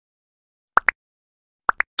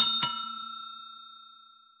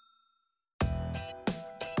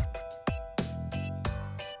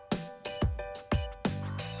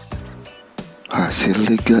Hasil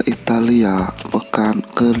Liga Italia Pekan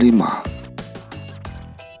kelima,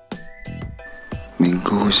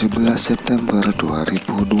 Minggu 11 September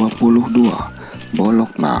 2022,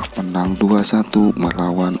 Bologna menang 2-1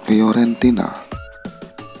 melawan Fiorentina.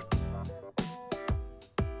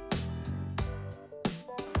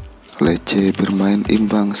 Lecce bermain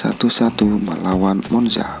imbang 1-1 melawan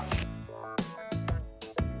Monza.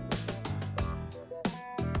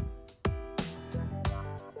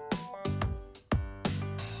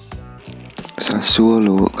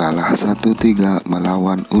 Sassuolo kalah 1-3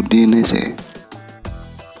 melawan Udinese.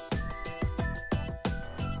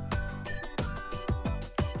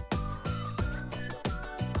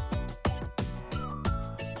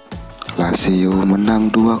 Lazio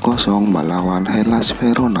menang 2-0 melawan Hellas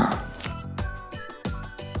Verona.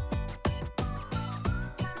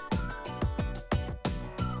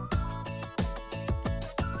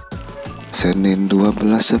 Senin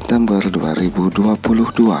 12 September 2022,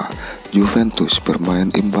 Juventus bermain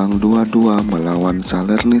imbang 2-2 melawan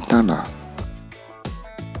Salernitana.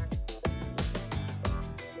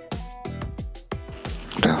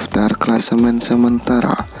 Daftar klasemen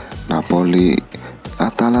sementara: Napoli,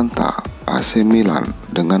 Atalanta, AC Milan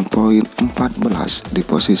dengan poin 14 di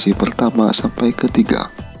posisi pertama sampai ketiga.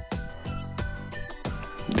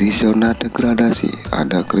 Di zona degradasi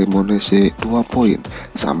ada Cremonese 2 poin,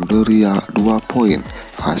 Sampdoria 2 poin,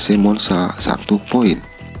 AC Monza 1 poin.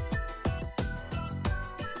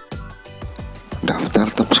 Daftar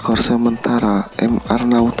top skor sementara: M.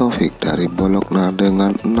 Arnautovic dari Bologna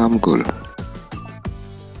dengan 6 gol.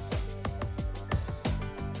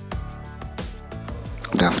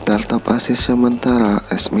 Daftar top asis sementara: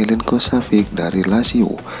 S. Milinkovic dari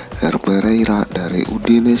Lazio, R. Pereira dari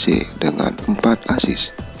Udinese dengan 4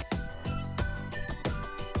 asis.